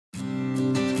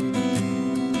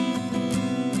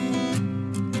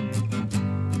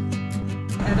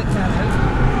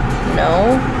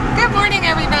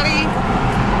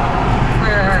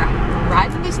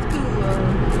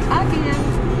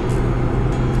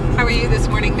are you this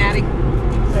morning, Maddie?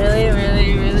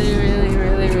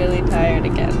 Really tired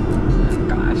again. Oh,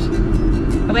 gosh.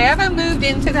 Well, they haven't moved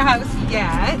into the house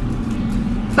yet,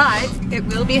 but it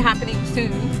will be happening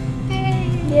soon.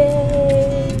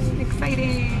 Yay!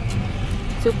 Exciting.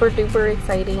 Super duper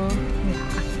exciting.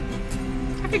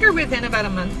 Yeah. I figure within about a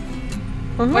month,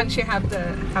 once you have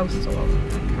the house sold.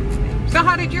 That kind of thing. So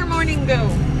how did your morning go?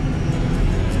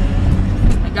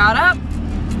 I got up,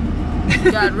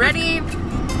 got ready,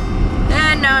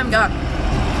 and now I'm gone.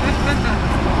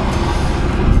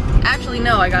 Actually,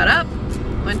 no, I got up,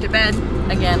 went to bed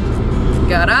again,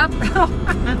 got up,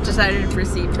 decided to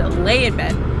proceed to lay in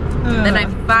bed. Then I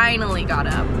finally got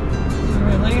up.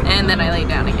 Really? And then I lay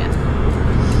down again.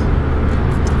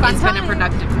 It's been a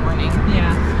productive morning.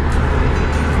 Yeah.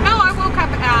 No, I woke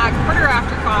up at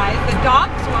 5:15. The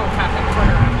dogs woke up at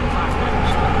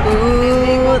 5:15.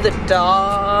 Ooh, the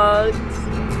dogs.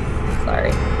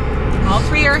 Sorry. All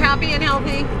three are happy and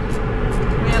healthy.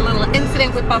 We had a little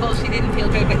incident with Bubbles. She didn't feel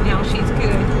good, but now she's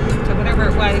good. So whatever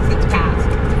it was, it's past.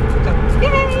 So,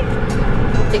 yay!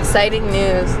 Exciting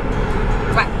news.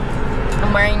 What?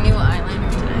 I'm wearing new eyeliner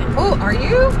today. Oh, are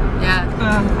you? Yeah.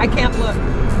 I can't look.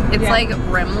 It's like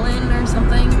Remlin or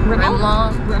something.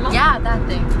 Rimmel? Rimmel? Yeah, that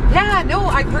thing. Yeah, no,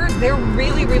 I've heard they're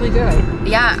really, really good.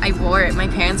 Yeah, I wore it. My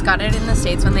parents got it in the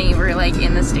States when they were like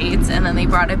in the States, and then they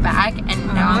brought it back, and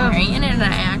now I'm wearing it, and I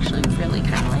actually really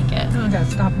kind of like it. Oh, I gotta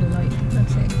stop the light.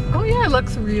 Let's see. Oh yeah, it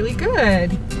looks really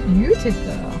good.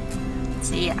 Beautiful.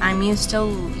 See, I'm used to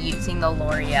using the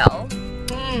L'Oreal.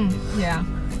 Yeah.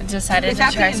 I decided Is to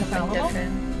that try the something infallible?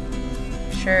 different.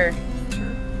 Sure.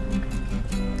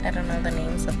 I don't know the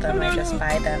names of them. I just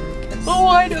buy them because Oh,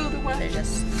 I know the one. they're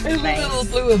just It's a nice. little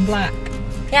blue and black.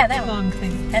 Yeah, that one. Long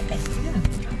thing. That thing. Yeah.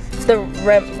 The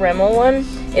Rimmel one,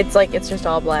 it's like, it's just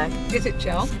all black. Is it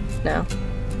gel? No.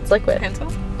 It's liquid.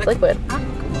 Pencil? It's liquid. Ah,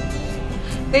 cool.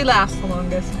 They last the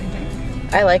longest, I think.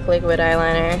 I like liquid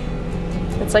eyeliner.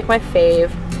 It's like my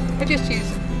fave. I just use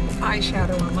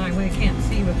eyeshadow on mine when I can't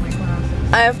see with my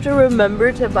glasses. I have to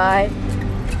remember to buy.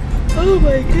 Oh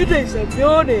my goodness, I'm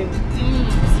yawning.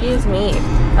 Excuse me.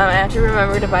 I have to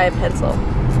remember to buy a pencil.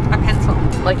 A pencil.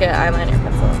 Like an eyeliner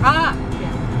pencil. Ah,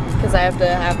 yeah. Because I have to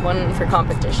have one for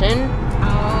competition.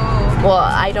 Oh. Well,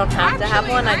 I don't have to have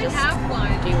one. I just have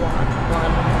one. do want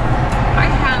one. I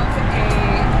have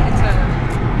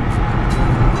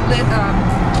it's a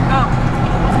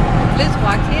Liz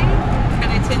Wattier, and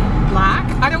it's in black.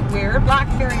 I don't wear black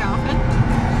very often.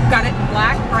 Got it in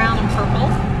black, brown, and purple.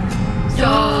 So,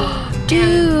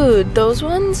 dude, those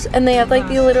ones, and they have like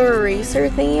the little eraser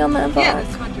thingy on that box. yeah,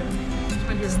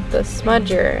 the smudger. The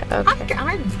smudger. Okay.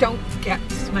 I don't get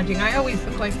smudging. I always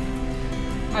look like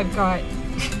I've got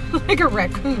like a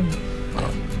raccoon.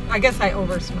 I guess I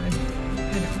over smudge. I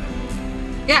don't know.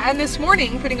 Yeah, and this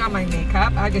morning, putting on my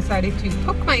makeup, I decided to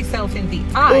poke myself in the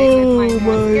eye with my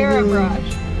mascara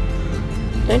brush.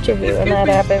 Don't you hate when that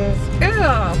happens?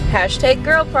 Yeah. Hashtag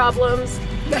girl problems.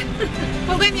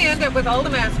 Well, then you end up with all the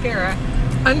mascara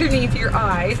underneath your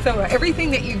eye. So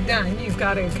everything that you've done, you've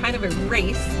got to kind of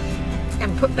erase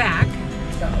and put back.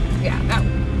 So yeah,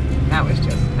 that was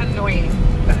just annoying.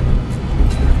 But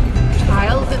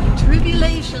trials and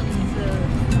tribulations of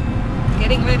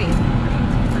getting ready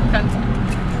for fun time.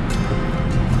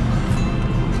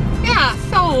 Yeah,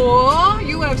 so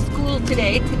you have school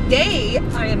today. Today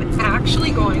I am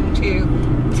actually going to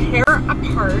tear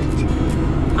apart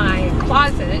my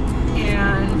closet,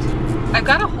 and I've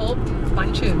got a whole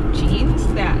bunch of jeans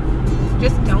that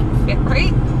just don't fit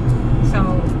right. So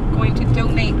I'm going to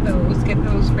donate those, get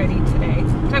those ready today.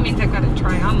 That means I've got to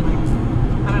try on like,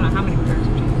 I don't know how many pairs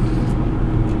of jeans.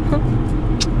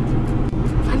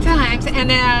 Fun times. And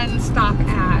then stop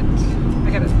at, I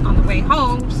got to, on the way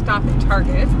home, stop at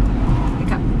Target. I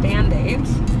got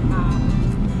Band-Aids.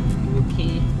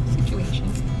 Okay, situation.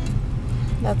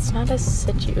 That's not a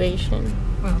situation.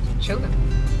 Well, show them.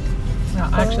 No,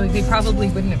 actually, they probably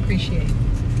wouldn't appreciate it.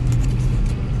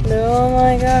 Oh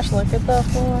my gosh, look at the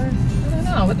floor. I don't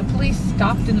know, but the police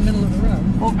stopped in the middle of the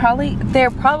road. Well, they're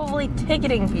probably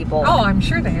ticketing people. Oh, I'm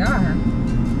sure they are.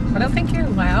 I don't think you're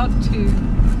allowed to.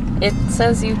 It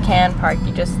says you can park,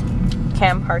 you just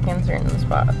can't park in certain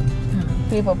spots.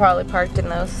 People probably parked in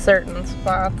those certain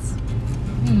spots.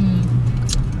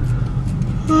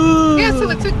 Yeah, so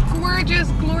it's a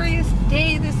gorgeous, glorious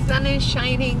day. The sun is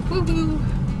shining. Woohoo!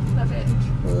 Love it.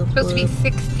 It's supposed to be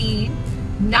 16,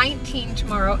 19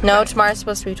 tomorrow. No, tomorrow's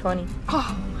supposed to be 20.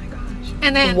 Oh my gosh.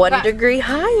 And then 1 degree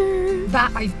higher.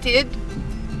 That I did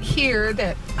hear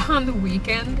that on the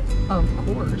weekend, of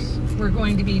course, we're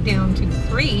going to be down to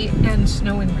 3 and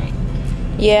snow and rain.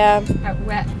 Yeah. That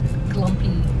wet,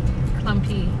 clumpy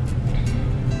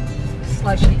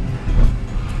slushy.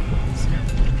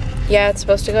 Yeah, it's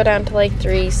supposed to go down to like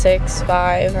 3, 6,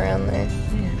 5 around there.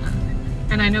 Yeah.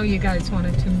 And I know you guys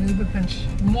wanted to move a bunch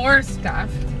more stuff.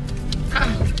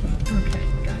 Okay,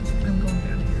 guys, I'm going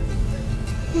down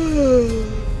here.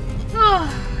 Oh,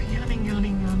 yawning,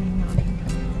 yawning, yawning, yawning, yawning.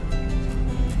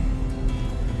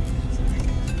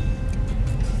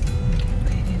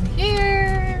 Right in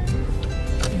here.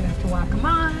 You have to walk them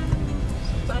on,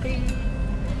 buddy.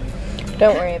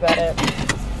 Don't worry about it.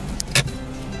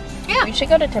 Yeah. We should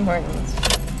go to Tim Hortons.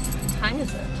 What time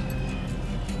is it?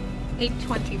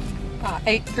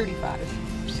 8:35.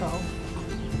 So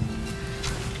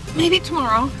maybe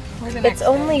tomorrow or the next It's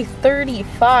only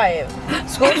 35.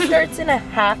 School starts in a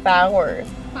half hour.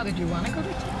 Well, did you want to go to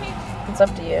Tiffany's? It's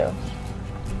up to you.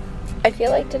 I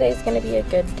feel like today's gonna be a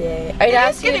good day. I'd It's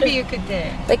ask you gonna to, be a good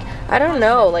day. like, I don't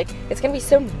know, like, it's gonna be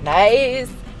so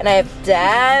nice, and I have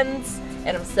dance,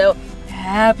 and I'm so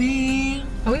happy.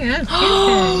 Oh yeah.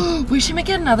 Tuesday. We should make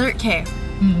another, okay,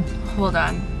 Hmm. hold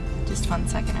on, just 1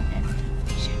 second, okay.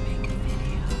 We should make a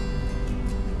video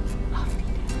of me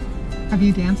dancing. Of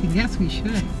you dancing? Yes, we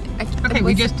should. Okay, it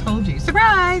we was- just told you.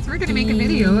 Surprise! We're gonna make a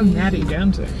video of Maddie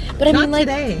dancing. But I Not mean, like,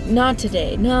 today. not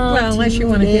today, no. Well, unless you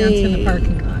want to dance in the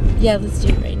parking lot. Yeah, let's do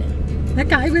it right now. That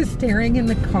guy was staring in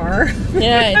the car.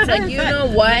 Yeah, it's like, you know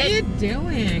what? What are you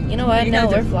doing? You know what? You No,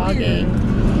 guys we're are weird.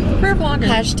 vlogging. We're vlogging.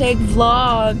 Hashtag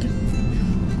vlog.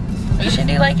 We should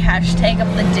do like hashtag of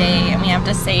the day, and we have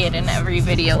to say it in every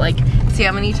video. Like, see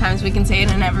how many times we can say it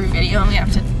in every video, and we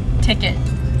have to tick it.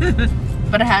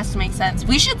 But it has to make sense.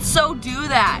 We should so do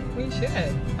that. We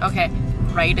should. Okay,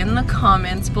 write in the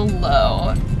comments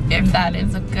below if that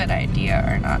is a good idea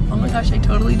or not. Oh my gosh, I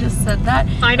totally just said that.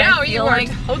 I know, And you are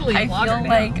totally a I vlogger feel now.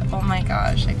 like, oh my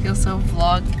gosh, I feel so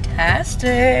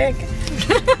vlog-tastic.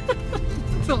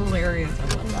 It's hilarious. I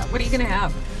love that. What are you gonna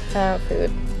have?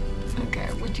 Food. Okay,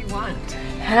 what do you want?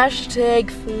 Hashtag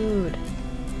food.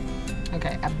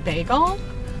 Okay, a bagel.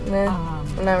 Nah,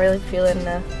 I'm not really feeling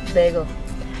the bagel.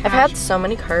 I've had so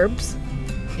many carbs.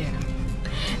 Yeah.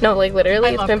 No, like literally,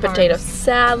 I it's love been carbs. potato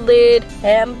salad,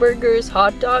 hamburgers,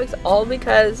 hot dogs, all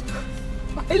because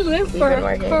I live we've been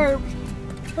working. I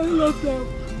love them.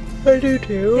 I do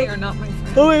too. They are not my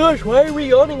friends. Oh my gosh, why are we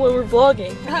yawning when we're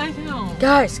vlogging? I know.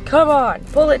 Guys, come on,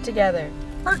 pull it together.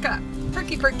 Perk up.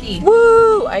 Perky perky.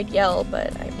 Woo! I'd yell,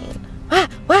 but I mean, wah,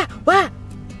 wah, wah.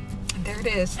 There it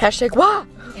is. Hashtag wah.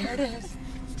 There it is.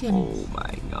 Oh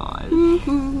my god.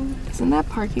 Isn't that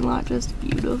parking lot just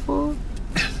beautiful?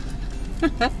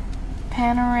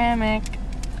 Panoramic.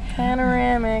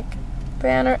 I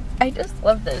just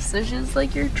love this. This is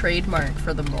like your trademark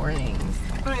for the mornings.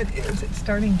 What is it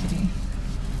starting to be?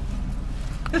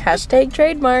 Hashtag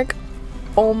trademark.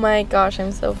 Oh my gosh,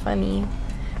 I'm so funny.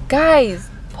 Guys,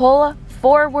 pull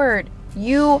forward.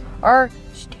 You are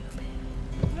stupid.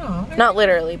 No, Not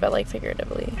literally, but like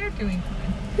figuratively. they're doing fine.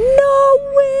 No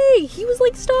way! He was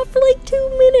like stopped for like 2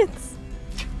 minutes.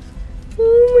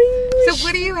 Oh my gosh. So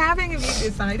what are you having? Have you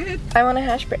decided? I want a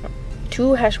hash brown.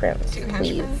 2 hash browns, 2 hash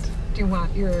please. browns? Do you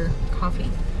want your coffee?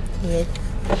 Yes.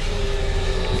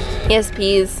 Yes,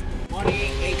 please. Morning,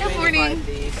 Good morning. 8:25,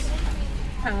 please.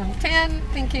 10,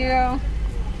 thank you.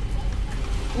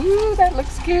 Ooh, that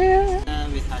looks good.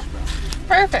 With hash brown.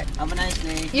 Perfect. Have a nice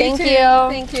day. Thank too. you.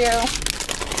 Thank you.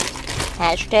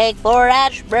 Hashtag 4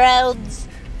 hash browns.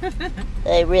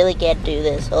 I really can't do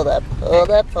this. Hold up.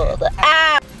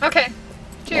 Ah! Okay. I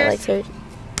Cheers. like her.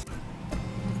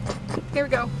 Here we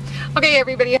go. Okay,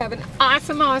 everybody, have an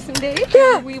awesome, awesome day.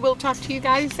 Yeah. We will talk to you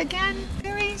guys again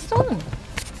very soon.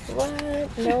 What?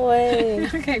 No way.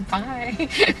 Okay, bye.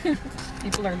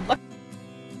 People are looking.